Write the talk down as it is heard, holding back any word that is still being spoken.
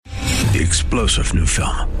The explosive new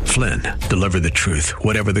film, Flynn, deliver the truth,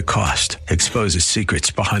 whatever the cost, exposes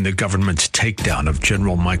secrets behind the government's takedown of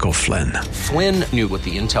General Michael Flynn. Flynn knew what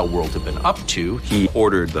the intel world had been up to. He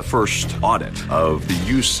ordered the first audit of the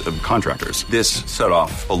use of contractors. This set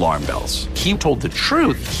off alarm bells. He told the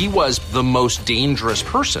truth. He was the most dangerous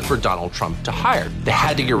person for Donald Trump to hire. They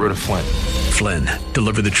had to get rid of Flynn. Flynn,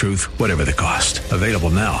 deliver the truth, whatever the cost. Available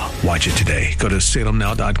now. Watch it today. Go to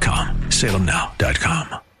salemnow.com.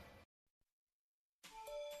 salemnow.com.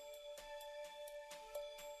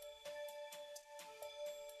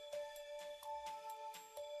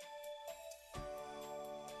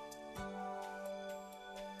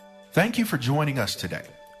 Thank you for joining us today.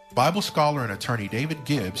 Bible scholar and attorney David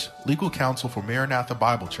Gibbs, legal counsel for Maranatha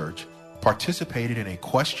Bible Church, participated in a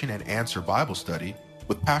question and answer Bible study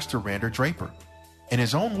with Pastor Rander Draper. In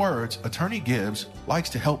his own words, attorney Gibbs likes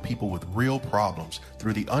to help people with real problems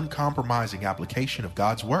through the uncompromising application of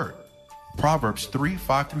God's Word. Proverbs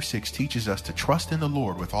 3:5-6 teaches us to trust in the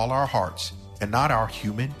Lord with all our hearts and not our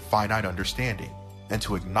human, finite understanding, and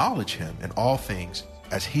to acknowledge Him in all things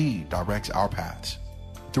as He directs our paths.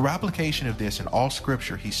 Through application of this in all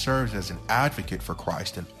Scripture, he serves as an advocate for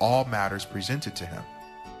Christ in all matters presented to him.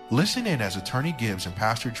 Listen in as Attorney Gibbs and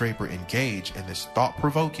Pastor Draper engage in this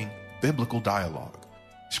thought-provoking biblical dialogue.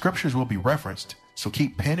 Scriptures will be referenced, so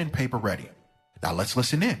keep pen and paper ready. Now let's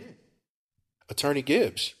listen in. Attorney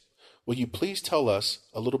Gibbs, will you please tell us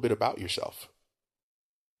a little bit about yourself?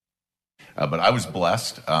 But I was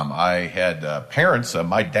blessed. I had parents.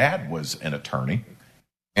 My dad was an attorney.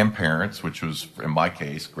 And parents, which was, in my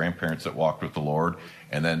case, grandparents that walked with the Lord,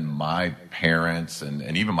 and then my parents and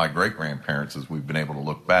even my great-grandparents as we've been able to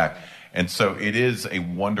look back. And so it is a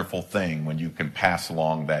wonderful thing when you can pass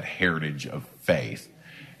along that heritage of faith.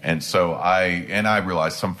 And so I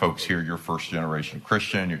realize some folks here, you're first-generation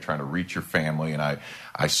Christian, you're trying to reach your family, and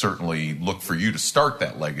I certainly look for you to start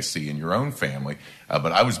that legacy in your own family.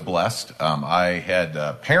 But I was blessed. I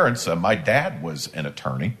had parents. My dad was an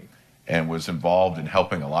attorney and was involved in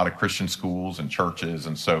helping a lot of Christian schools and churches.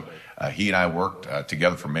 And so he and I worked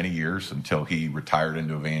together for many years until he retired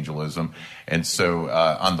into evangelism. And so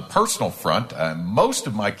on the personal front, most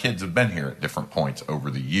of my kids have been here at different points over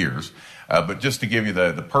the years. But just to give you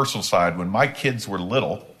the personal side, when my kids were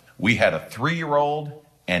little, we had a 3-year-old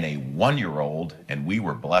and a 1-year-old, and we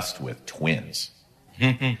were blessed with twins.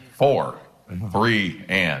 4, 3,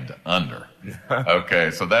 and under. Okay,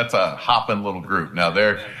 so that's a hopping little group. Now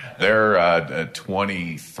they're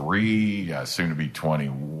 23, soon to be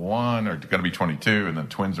 21, or going to be 22, and then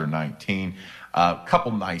twins are 19.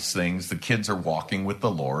 Couple nice things. The kids are walking with the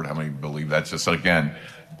Lord. How many believe that's just, again,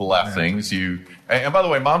 blessings? And by the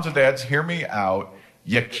way, moms and dads, hear me out.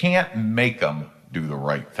 You can't make them do the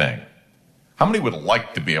right thing. How many would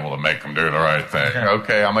like to be able to make them do the right thing?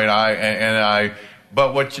 Okay, I mean,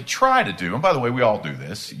 but what you try to do, and by the way, we all do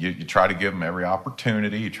this, you try to give them every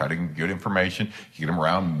opportunity, you try to give them good information, you get them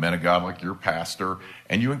around men of God like your pastor,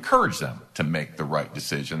 and you encourage them to make the right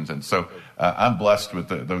decisions. And so I'm blessed with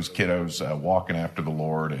those kiddos walking after the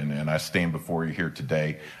Lord, and I stand before you here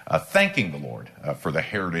today thanking the Lord for the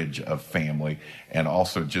heritage of family, and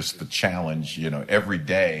also just the challenge, every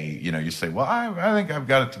day, you say, well, I think I've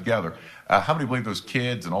got it together. How many believe those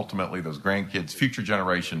kids and ultimately those grandkids, future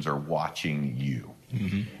generations are watching you?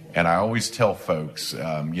 Mm-hmm. And I always tell folks,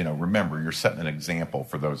 remember, you're setting an example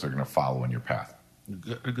for those that are going to follow in your path.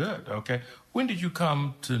 Good. Okay. When did you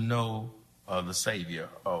come to know the Savior?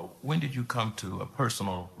 When did you come to a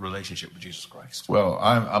personal relationship with Jesus Christ? Well,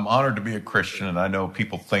 I'm honored to be a Christian, and I know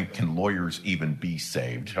people think, can lawyers even be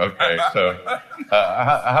saved? Okay, so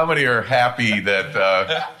how many are happy that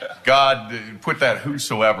God put that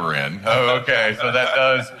whosoever in? Oh, okay, so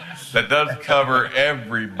that does cover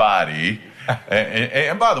everybody.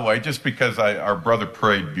 And by the way, just because our brother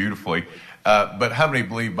prayed beautifully, but how many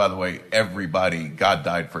believe, by the way, everybody, God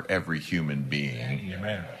died for every human being?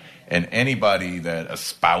 Amen. And anybody that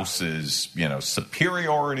espouses,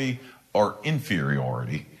 superiority or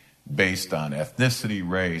inferiority based on ethnicity,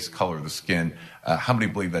 race, color of the skin, how many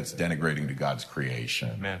believe that's denigrating to God's creation?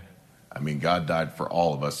 Amen. I mean, God died for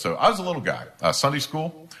all of us. So I was a little guy. Sunday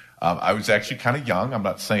school, I was actually kind of young. I'm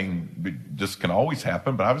not saying this can always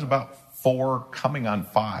happen, but I was about 4 coming on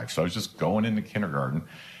 5. So I was just going into kindergarten.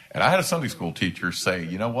 And I had a Sunday school teacher say,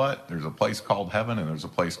 you know what? There's a place called heaven and there's a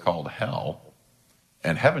place called hell.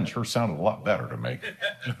 And heaven sure sounded a lot better to me.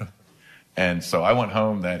 And so I went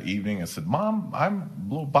home that evening and said, Mom, I'm a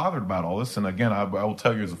little bothered about all this. And again, I will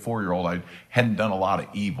tell you as a 4-year-old, I hadn't done a lot of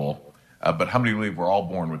evil. But how many believe we're all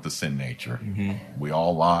born with the sin nature? Mm-hmm. We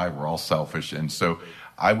all lie. We're all selfish. And so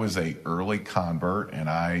I was a early convert, and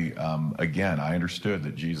I understood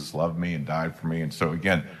that Jesus loved me and died for me. And so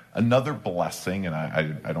again, another blessing, and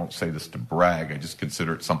I don't say this to brag, I just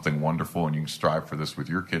consider it something wonderful, and you can strive for this with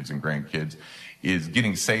your kids and grandkids, is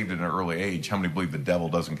getting saved at an early age. How many believe the devil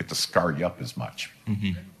doesn't get to scar you up as much?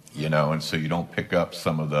 Mm-hmm. And so you don't pick up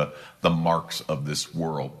some of the marks of this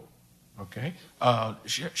world. Okay.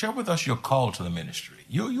 Share with us your call to the ministry.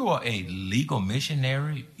 You are a legal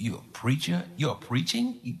missionary. You're a preacher. You're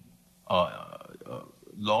preaching.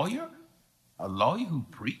 Lawyer. A lawyer who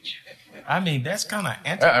preach. I mean, that's kind of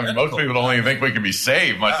antithetical. Most people don't even think we can be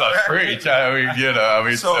saved, much less preach.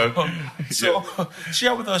 So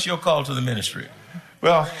share with us your call to the ministry.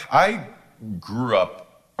 Well, I grew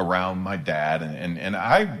up around my dad, and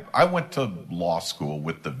I went to law school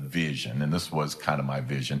with the vision, and this was kind of my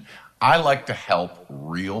vision. I like to help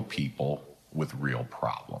real people with real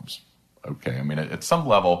problems. Okay, I mean, at some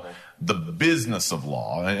level, the business of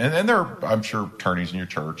law, and there are, I'm sure, attorneys in your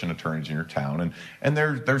church and attorneys in your town, and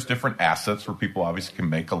there's different assets where people obviously can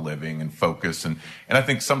make a living and focus, and I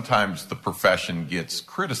think sometimes the profession gets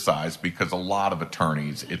criticized because a lot of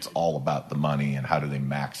attorneys, it's all about the money and how do they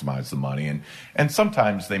maximize the money, and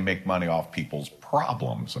sometimes they make money off people's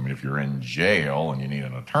problems. I mean, if you're in jail and you need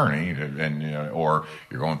an attorney, and or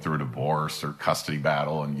you're going through a divorce or custody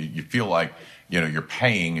battle, and you feel like you're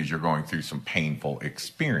paying as you're going through some painful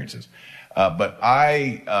experiences. But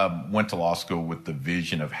I went to law school with the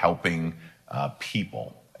vision of helping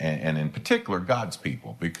people, and in particular, God's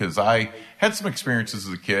people, because I had some experiences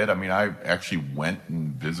as a kid. I mean, I actually went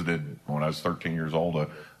and visited, when I was 13 years old,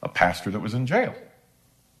 a pastor that was in jail.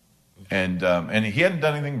 And he hadn't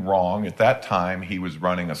done anything wrong. At that time, he was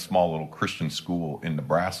running a small little Christian school in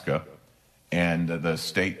Nebraska. And the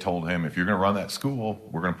state told him, if you're going to run that school,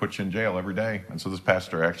 we're going to put you in jail every day. And so this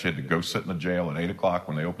pastor actually had to go sit in the jail at 8 o'clock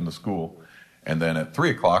when they opened the school. And then at 3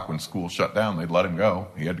 o'clock when school shut down, they'd let him go.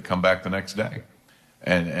 He had to come back the next day.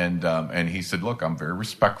 And he said, look, I'm very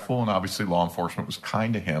respectful. And obviously law enforcement was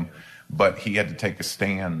kind to him. But he had to take a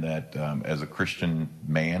stand that as a Christian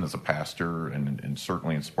man, as a pastor, and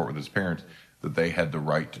certainly in support with his parents, that they had the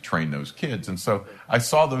right to train those kids. And so I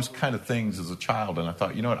saw those kind of things as a child, and I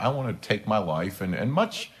thought, you know what, I want to take my life, and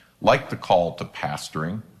much like the call to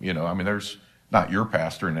pastoring, I mean, there's not your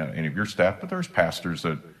pastor and any of your staff, but there's pastors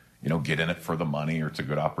that, get in it for the money, or it's a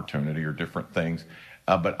good opportunity, or different things.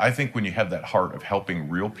 But I think when you have that heart of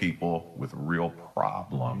helping real people with real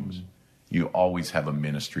problems, you always have a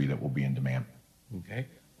ministry that will be in demand. Okay.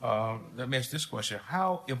 Let me ask this question.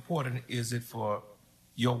 How important is it for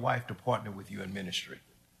your wife to partner with you in ministry?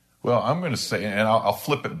 Well, I'm going to say, and I'll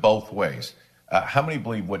flip it both ways. How many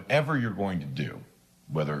believe whatever you're going to do,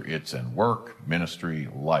 whether it's in work, ministry,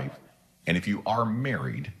 life, and if you are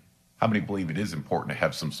married, how many believe it is important to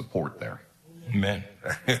have some support there? Amen.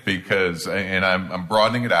 Because, and I'm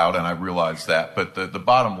broadening it out, and I realize that, but the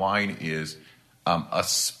bottom line is a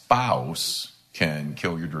spouse can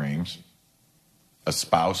kill your dreams. A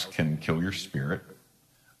spouse can kill your spirit.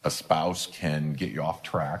 A spouse can get you off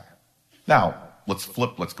track. Now, let's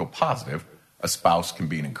go positive. A spouse can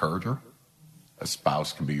be an encourager. A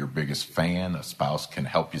spouse can be your biggest fan. A spouse can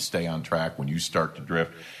help you stay on track when you start to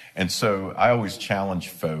drift. And so I always challenge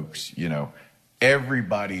folks,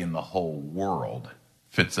 everybody in the whole world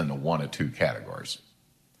fits into one of two categories.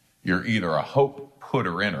 You're either a hope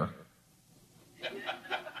putter-inner,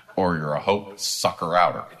 or you're a hope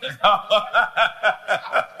sucker-outer.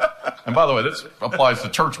 And by the way, this applies to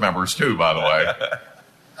church members too, by the way.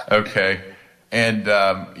 Okay. And,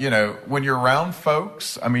 when you're around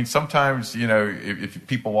folks, I mean, sometimes, if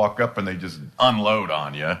people walk up and they just unload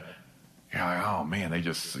on you, you're like, oh man, they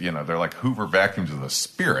just, they're like Hoover vacuums of the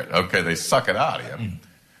spirit. Okay. They suck it out of you.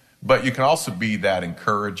 But you can also be that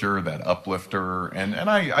encourager, that uplifter. And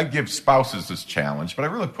I give spouses this challenge, but I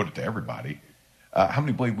really put it to everybody. How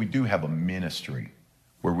many believe we do have a ministry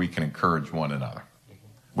where we can encourage one another?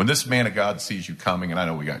 When this man of God sees you coming, and I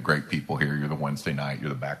know we got great people here, you're the Wednesday night, you're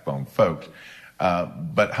the backbone folks,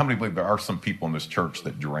 but how many believe there are some people in this church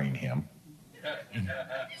that drain him?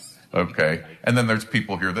 Okay, and then there's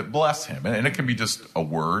people here that bless him, and it can be just a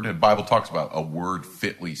word, and the Bible talks about a word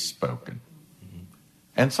fitly spoken.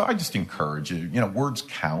 And so I just encourage you, words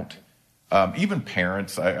count. Even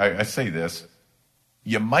parents, I say this,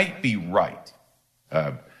 you might be right.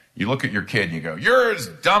 You look at your kid and you go, you're as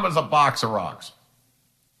dumb as a box of rocks.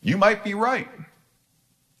 You might be right.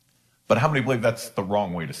 But how many believe that's the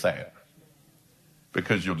wrong way to say it?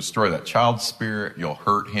 Because you'll destroy that child's spirit, you'll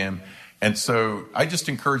hurt him. And so I just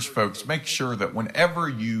encourage folks, make sure that whenever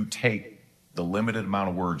you take the limited amount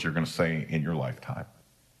of words you're going to say in your lifetime,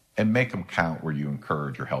 and make them count where you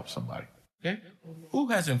encourage or help somebody. Okay. Who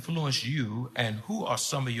has influenced you, and who are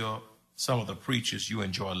some of the preachers you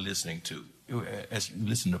enjoy listening to? As you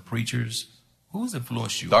listen to preachers, who's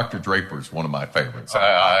influenced you? Dr. Draper is one of my favorites.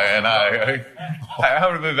 That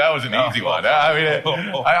was an easy one.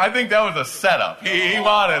 I think that was a setup. He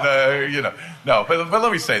wanted no, but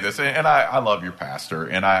let me say this, and I love your pastor,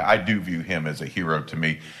 and I do view him as a hero to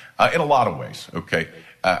me in a lot of ways, okay?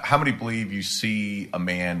 How many believe you see a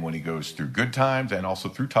man when he goes through good times and also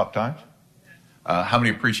through tough times? How many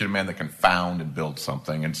appreciate a man that can found and build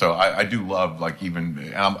something? And so I do love, like,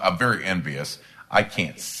 even, I'm very envious. I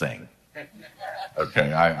can't sing.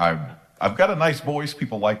 Okay, I've got a nice voice.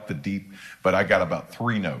 People like the deep, but I got about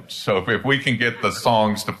 3 notes. So if we can get the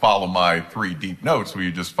songs to follow my 3 deep notes, we'll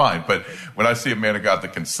be just fine. But when I see a man of God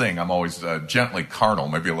that can sing, I'm always gently carnal,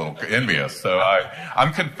 maybe a little envious. So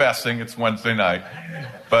I'm confessing. It's Wednesday night.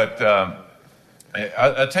 But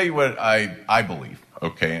I'll tell you what I believe.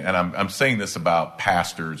 Okay, and I'm saying this about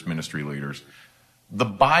pastors, ministry leaders. The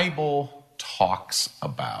Bible talks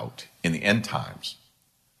about, in the end times,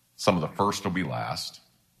 some of the first will be last,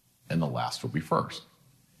 and the last will be first.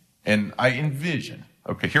 And I envision,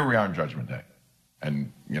 okay, here we are on Judgment Day.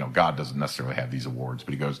 And, God doesn't necessarily have these awards,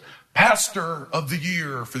 but he goes, Pastor of the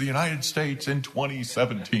Year for the United States in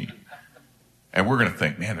 2017. And we're going to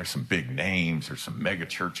think, man, there's some big names, there's some mega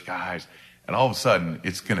church guys. And all of a sudden,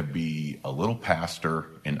 it's going to be a little pastor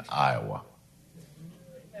in Iowa.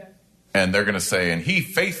 And they're going to say, and he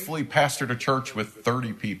faithfully pastored a church with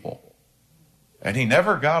 30 people. And he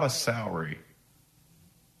never got a salary.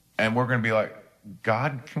 And we're going to be like,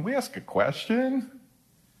 God, can we ask a question?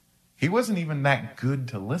 He wasn't even that good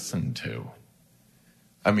to listen to.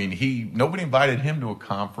 I mean, nobody invited him to a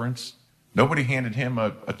conference. Nobody handed him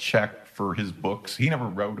a check for his books. He never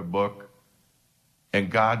wrote a book. And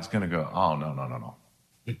God's going to go, oh, no.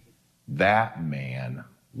 That man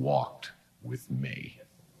walked with me.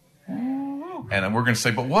 And then we're going to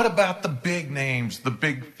say, but what about the big names, the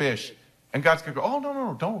big fish? And God's going to go, oh,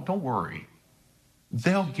 no, don't worry.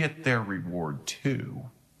 They'll get their reward too.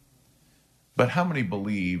 But how many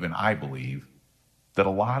believe, and I believe, that a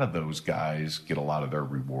lot of those guys get a lot of their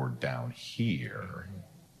reward down here?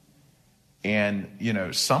 And,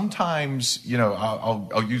 sometimes,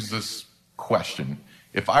 I'll use this question.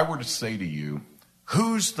 If I were to say to you,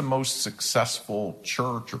 who's the most successful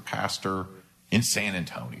church or pastor in San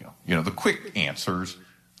Antonio? The quick answers,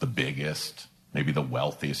 the biggest, maybe the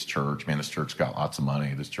wealthiest church. Man, this church got lots of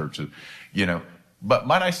money. This church is, But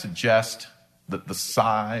might I suggest that the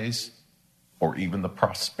size or even the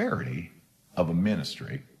prosperity of a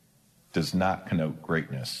ministry does not connote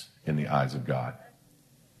greatness in the eyes of God?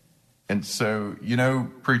 And so,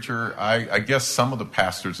 preacher, I guess some of the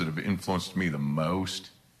pastors that have influenced me the most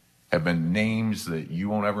have been names that you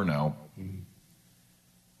won't ever know.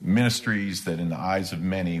 Ministries that in the eyes of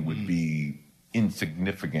many would be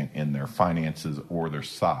insignificant in their finances or their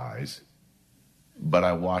size. But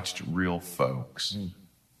I watched real folks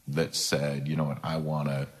that said, you know what, I want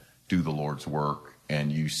to do the Lord's work.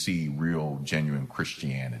 And you see real, genuine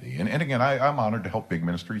Christianity. And again, I'm honored to help big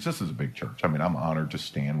ministries. This is a big church. I mean, I'm honored to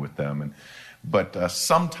stand with them. But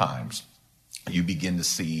sometimes you begin to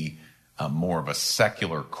see more of a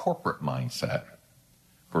secular corporate mindset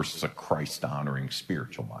versus a Christ-honoring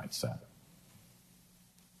spiritual mindset.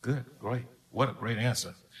 Good, great. What a great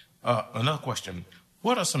answer. Another question.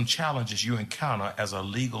 What are some challenges you encounter as a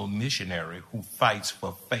legal missionary who fights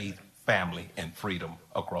for faith, family, and freedom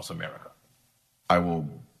across America? I will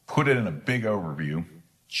put it in a big overview,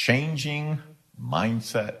 changing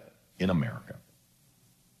mindset in America.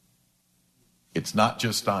 It's not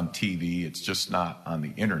just on TV. It's just not on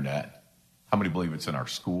the internet. How many believe it's in our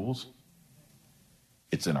schools?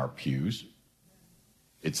 It's in our pews.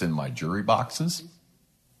 It's in my jury boxes.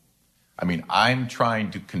 I mean, I'm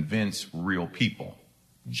trying to convince real people,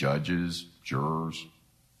 judges, jurors,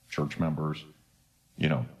 church members,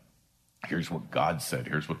 here's what God said.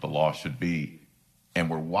 Here's what the law should be. And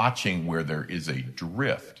we're watching where there is a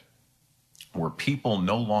drift, where people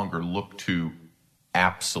no longer look to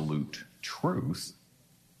absolute truth.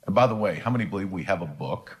 And by the way, how many believe we have a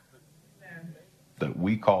book that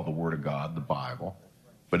we call the Word of God, the Bible,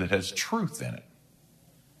 but it has truth in it?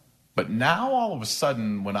 But now all of a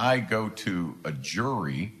sudden, when I go to a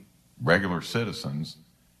jury, regular citizens,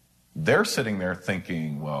 they're sitting there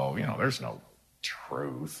thinking, well, there's no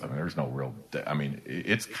truth. I mean, there's no real,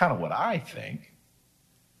 it's kind of what I think.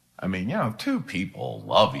 I mean, two people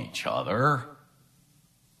love each other.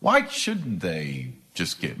 Why shouldn't they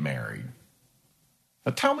just get married?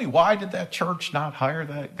 Now tell me, why did that church not hire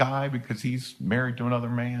that guy because he's married to another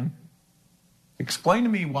man? Explain to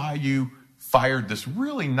me why you fired this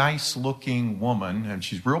really nice looking woman, and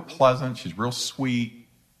she's real pleasant, she's real sweet.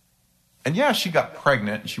 And yeah, she got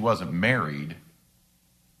pregnant and she wasn't married.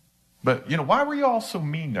 But, why were you all so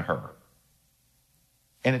mean to her?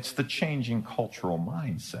 And it's the changing cultural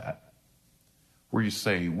mindset where you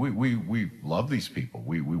say, we love these people.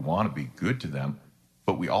 We want to be good to them,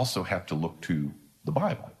 but we also have to look to the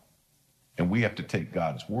Bible. And we have to take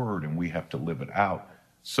God's word and we have to live it out.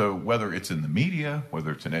 So whether it's in the media,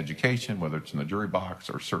 whether it's in education, whether it's in the jury box,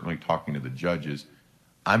 or certainly talking to the judges,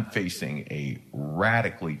 I'm facing a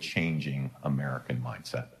radically changing American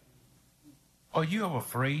mindset. Are you ever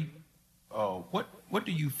afraid? What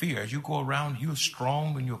do you fear? As you go around, you're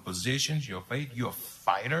strong in your positions, your faith, you're a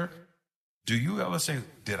fighter. Do you ever say,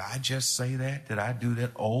 did I just say that? Did I do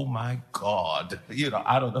that? Oh, my God.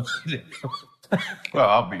 I don't know. Well,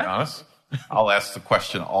 I'll be honest. I'll ask the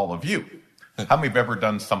question to all of you. How many have ever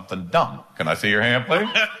done something dumb? Can I see your hand, please?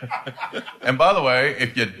 And by the way,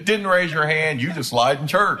 if you didn't raise your hand, you just lied in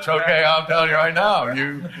church. Okay, I'm telling you right now.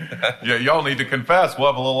 Y'all need to confess. We'll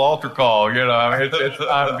have a little altar call. It's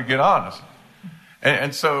time to get honest.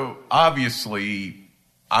 And so, obviously,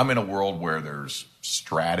 I'm in a world where there's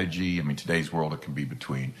strategy. I mean, today's world, it can be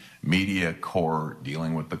between media, court,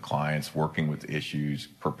 dealing with the clients, working with issues,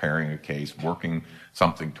 preparing a case, working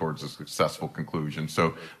something towards a successful conclusion.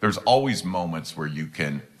 So there's always moments where you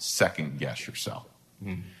can second guess yourself.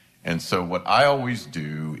 Mm-hmm. And so what I always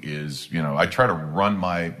do is, I try to run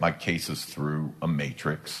my cases through a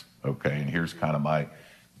matrix. Okay. And here's kind of my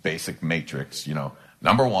basic matrix.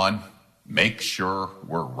 Number one, make sure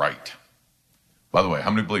we're right. By the way,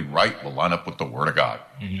 how many believe right will line up with the Word of God?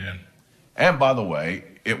 Amen. And by the way,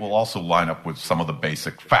 it will also line up with some of the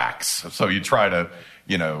basic facts. So you try to,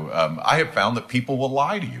 I have found that people will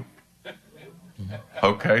lie to you.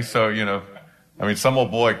 Okay, so, some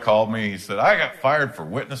old boy called me. He said, I got fired for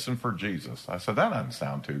witnessing for Jesus. I said, that doesn't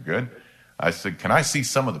sound too good. I said, can I see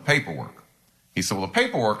some of the paperwork? He said, well, the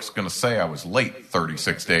paperwork's going to say I was late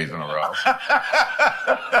 36 days in a row.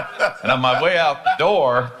 And on my way out the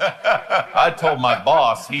door, I told my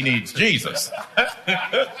boss he needs Jesus.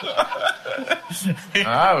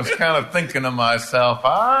 I was kind of thinking to myself,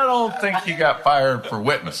 I don't think he got fired for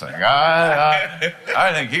witnessing. I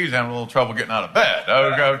think he was having a little trouble getting out of bed.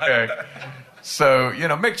 Okay. So,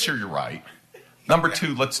 make sure you're right. Number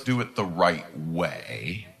two, let's do it the right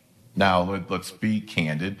way. Now, let's be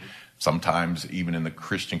candid. Sometimes even in the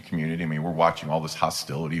Christian community, we're watching all this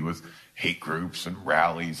hostility with hate groups and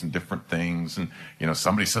rallies and different things. And,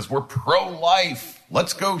 somebody says, we're pro-life.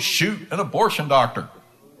 Let's go shoot an abortion doctor.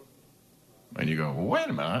 And you go, well, wait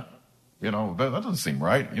a minute. That doesn't seem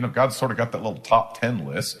right. God's sort of got that little top 10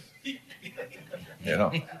 list.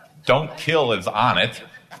 Don't kill is on it.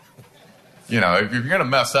 If you're going to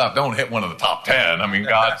mess up, don't hit one of the top 10.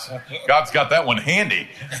 God's got that one handy.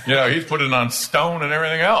 He's put it on stone and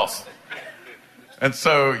everything else. And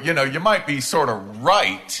so, you might be sort of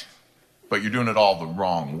right, but you're doing it all the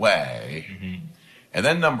wrong way. Mm-hmm. And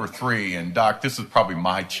then number three, and Doc, this is probably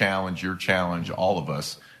my challenge, your challenge, all of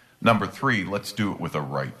us. Number three, let's do it with a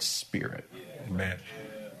right spirit. Amen.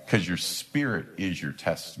 Because your spirit is your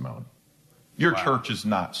testimony. Your church is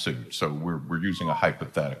not sued, so we're using a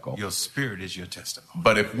hypothetical. Your spirit is your testimony.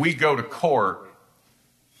 But if we go to court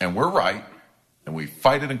and we're right, and we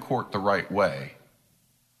fight it in court the right way,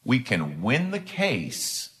 we can win the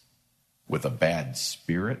case with a bad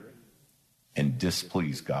spirit and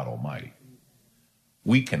displease God Almighty.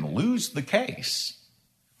 We can lose the case,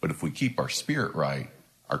 but if we keep our spirit right,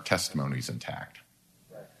 our testimony's intact.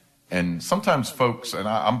 And sometimes folks, and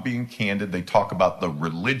I'm being candid, they talk about the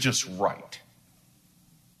religious right.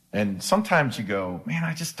 And sometimes you go, man,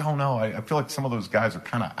 I just don't know. I feel like some of those guys are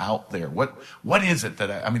kind of out there. What is it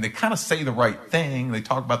that they kind of say the right thing. They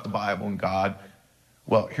talk about the Bible and God.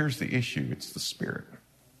 Well, here's the issue. It's the spirit.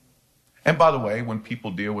 And by the way, when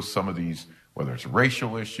people deal with some of these, whether it's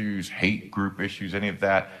racial issues, hate group issues, any of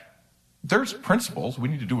that, there's principles. We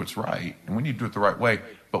need to do what's right, and we need to do it the right way.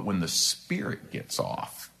 But when the spirit gets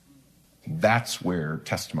off, that's where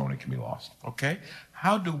testimony can be lost. Okay.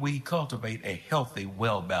 How do we cultivate a healthy,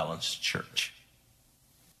 well-balanced church?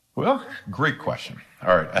 Well, great question.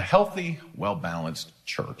 All right. A healthy, well-balanced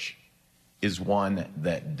church is one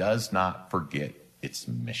that does not forget its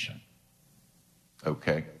mission.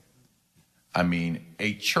 Okay?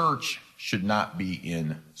 A church should not be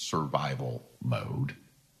in survival mode.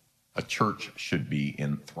 A church should be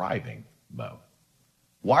in thriving mode.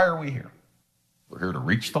 Why are we here? We're here to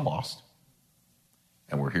reach the lost,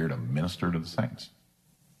 and we're here to minister to the saints.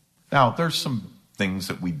 Now, there's some things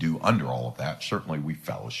that we do under all of that. Certainly we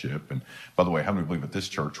fellowship. And by the way, how many believe at this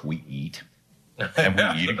church we eat? And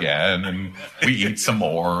we eat again, and we eat some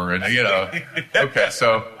more, and okay,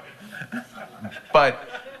 so, but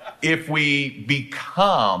if we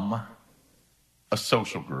become a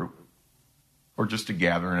social group, or just a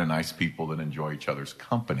gathering of nice people that enjoy each other's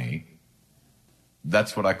company,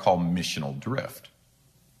 that's what I call missional drift.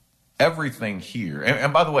 Everything here,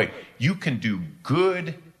 and by the way, you can do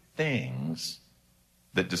good things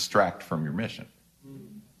that distract from your mission.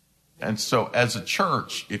 And so as a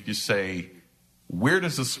church, if you say, where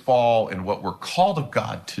does this fall in what we're called of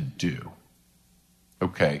God to do?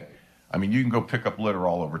 Okay, I mean, you can go pick up litter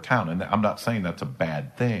all over town, and I'm not saying that's a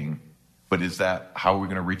bad thing, but is that how are we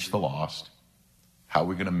going to reach the lost? How are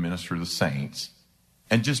we going to minister to the saints?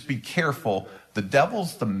 And just be careful. The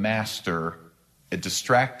devil's the master at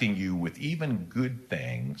distracting you with even good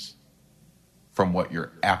things from what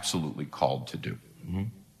you're absolutely called to do. Mm-hmm.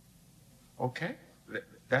 Okay,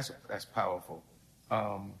 that's powerful.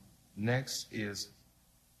 Next is,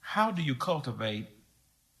 how do you cultivate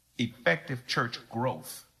effective church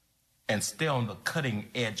growth and stay on the cutting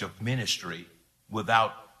edge of ministry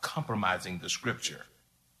without compromising the scripture?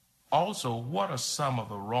 Also, what are some of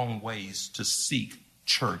the wrong ways to seek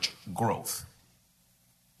church growth?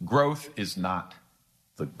 Growth is not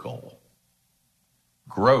the goal.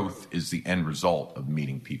 Growth is the end result of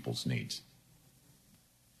meeting people's needs.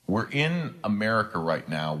 We're in America right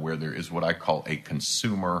now where there is what I call a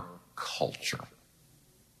consumer culture.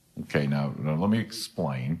 Okay, now let me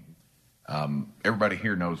explain. Everybody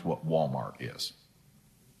here knows what Walmart is.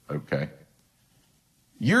 Okay.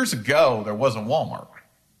 Years ago, there wasn't Walmart.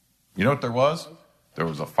 You know what there was? There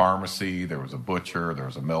was a pharmacy, there was a butcher, there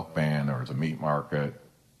was a milkman, there was a meat market.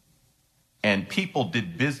 And people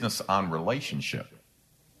did business on relationship.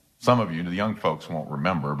 Some of you, the young folks, won't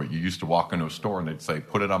remember, but you used to walk into a store and they'd say,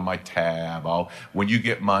 put it on my tab. When you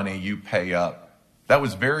get money, you pay up. That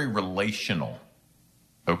was very relational.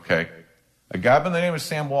 Okay. A guy by the name of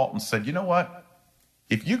Sam Walton said, you know what?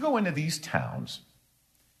 If you go into these towns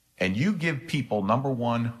and you give people, number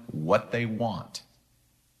one, what they want,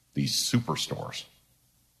 these superstores,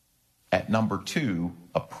 at number two,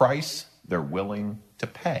 a price they're willing to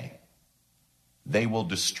pay, they will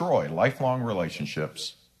destroy lifelong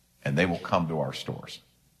relationships and they will come to our stores.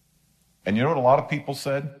 And you know what a lot of people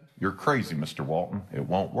said? You're crazy, Mr. Walton. It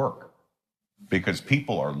won't work. Because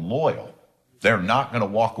people are loyal. They're not going to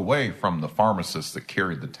walk away from the pharmacist that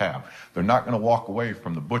carried the tab. They're not going to walk away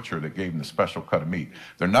from the butcher that gave them the special cut of meat.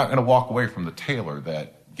 They're not going to walk away from the tailor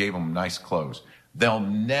that gave them nice clothes. They'll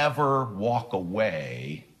never walk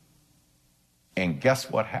away. And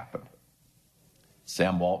guess what happened?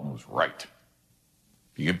 Sam Walton was right.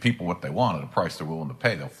 If you give people what they want at a price they're willing to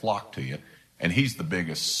pay, they'll flock to you. And he's the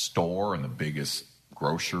biggest store and the biggest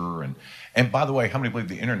grocer. And by the way, how many believe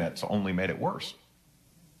the internet's only made it worse?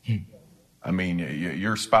 I mean,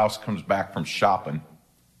 your spouse comes back from shopping.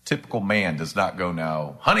 Typical man does not go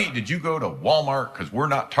now, honey, did you go to Walmart because we're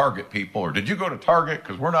not Target people? Or did you go to Target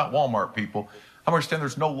because we're not Walmart people? I understand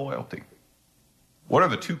there's no loyalty. What are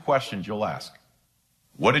the two questions you'll ask?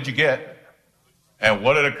 What did you get? And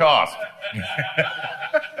what did it cost?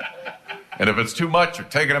 And if it's too much, you're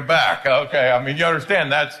taking it back. Okay, I mean, you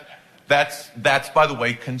understand that's by the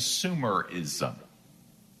way, consumerism.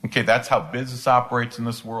 Okay, that's how business operates in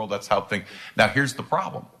this world. That's how things. Now, here's the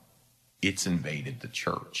problem. It's invaded the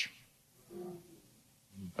church.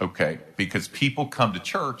 Okay, because people come to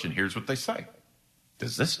church and here's what they say.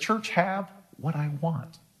 Does this church have what I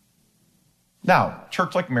want? Now,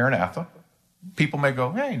 church like Maranatha, people may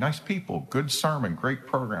go, hey, nice people, good sermon, great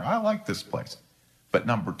program. I like this place. But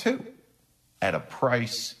number two, at a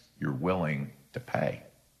price you're willing to pay.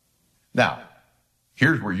 Now, this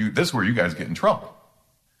is where you guys get in trouble.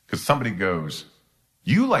 Because somebody goes,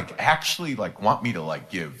 you actually want me to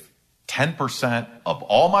give 10% of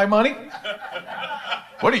all my money?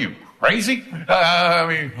 What are you, crazy? I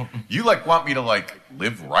mean, you want me to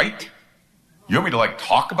live right? You want me to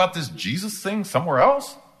talk about this Jesus thing somewhere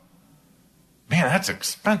else? Man, that's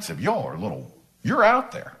expensive. Y'all are you're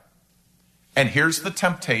out there. And here's the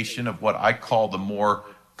temptation of what I call the more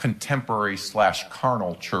contemporary /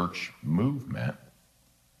 carnal church movement.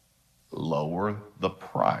 Lower the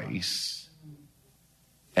price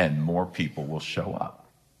and more people will show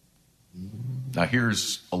up. Now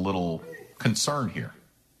here's a little concern here.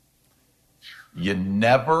 You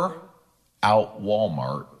never out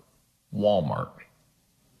Walmart.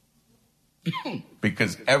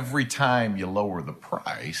 Because every time you lower the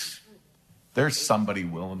price, there's somebody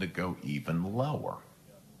willing to go even lower.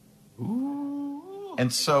 Ooh.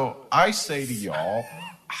 And so I say to y'all,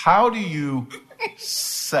 how do you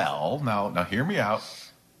sell? Now hear me out.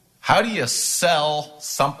 How do you sell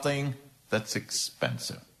something that's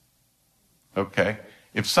expensive. Okay?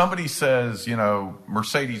 If somebody says,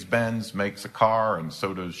 Mercedes-Benz makes a car and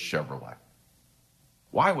so does Chevrolet,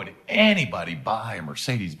 why would anybody buy a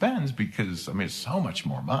Mercedes-Benz? Because, it's so much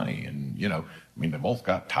more money. And, they both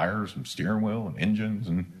got tires and steering wheel and engines.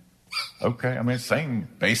 And, okay, same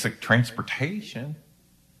basic transportation.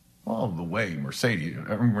 Well, the way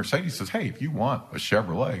Mercedes says, hey, if you want a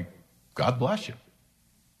Chevrolet, God bless you.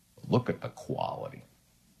 Look at the quality.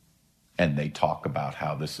 And they talk about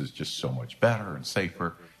how this is just so much better and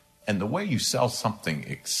safer. And the way you sell something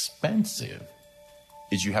expensive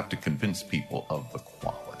is you have to convince people of the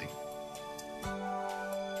quality.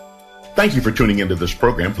 Thank you for tuning into this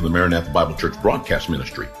program from the Maranatha Bible Church Broadcast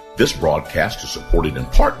Ministry. This broadcast is supported in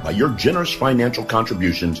part by your generous financial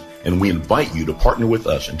contributions, and we invite you to partner with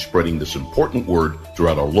us in spreading this important word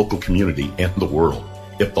throughout our local community and the world.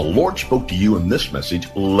 If the Lord spoke to you in this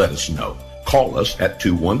message, let us know. Call us at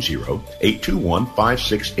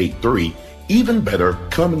 210-821-5683. Even better,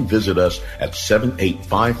 come and visit us at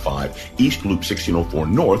 7855 East Loop 1604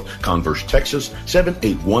 North, Converse, Texas,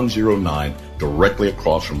 78109, directly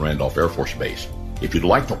across from Randolph Air Force Base. If you'd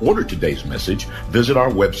like to order today's message, visit our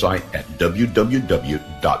website at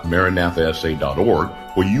www.maranathasa.org,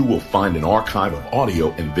 where you will find an archive of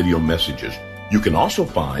audio and video messages. You can also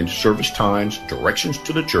find service times, directions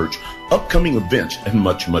to the church, upcoming events, and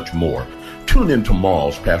much, much more. Tune in tomorrow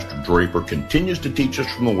as Pastor Draper continues to teach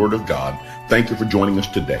us from the Word of God. Thank you for joining us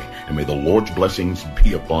today, and may the Lord's blessings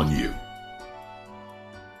be upon you.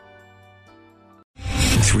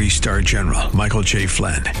 3-star General Michael J.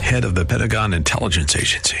 Flynn, head of the Pentagon Intelligence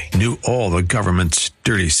Agency, knew all the government's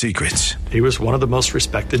dirty secrets. He was one of the most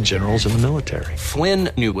respected generals in the military. Flynn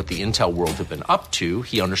knew what the intel world had been up to.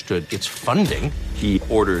 He understood its funding. He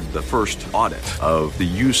ordered the first audit of the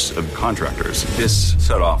use of contractors. This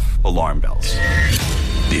set off alarm bells.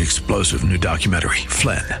 The explosive new documentary,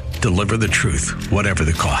 Flynn, Deliver the Truth, Whatever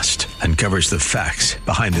the Cost, uncovers the facts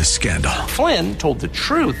behind this scandal. Flynn told the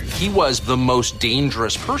truth. He was the most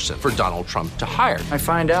dangerous person for Donald Trump to hire. I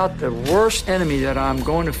find out the worst enemy that I'm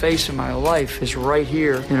going to face in my life is right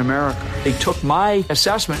here in America. They took my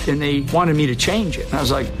assessment and they wanted me to change it. And I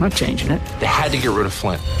was like, I'm not changing it. They had to get rid of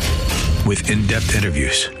Flynn. With in-depth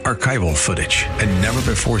interviews, archival footage, and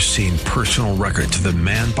never-before-seen personal records of the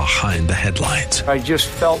man behind the headlines. I just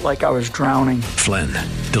felt like I was drowning. Flynn,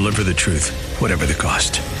 Deliver the Truth, Whatever the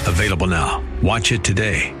Cost. Available now. Watch it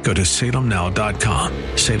today. Go to salemnow.com.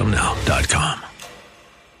 salemnow.com.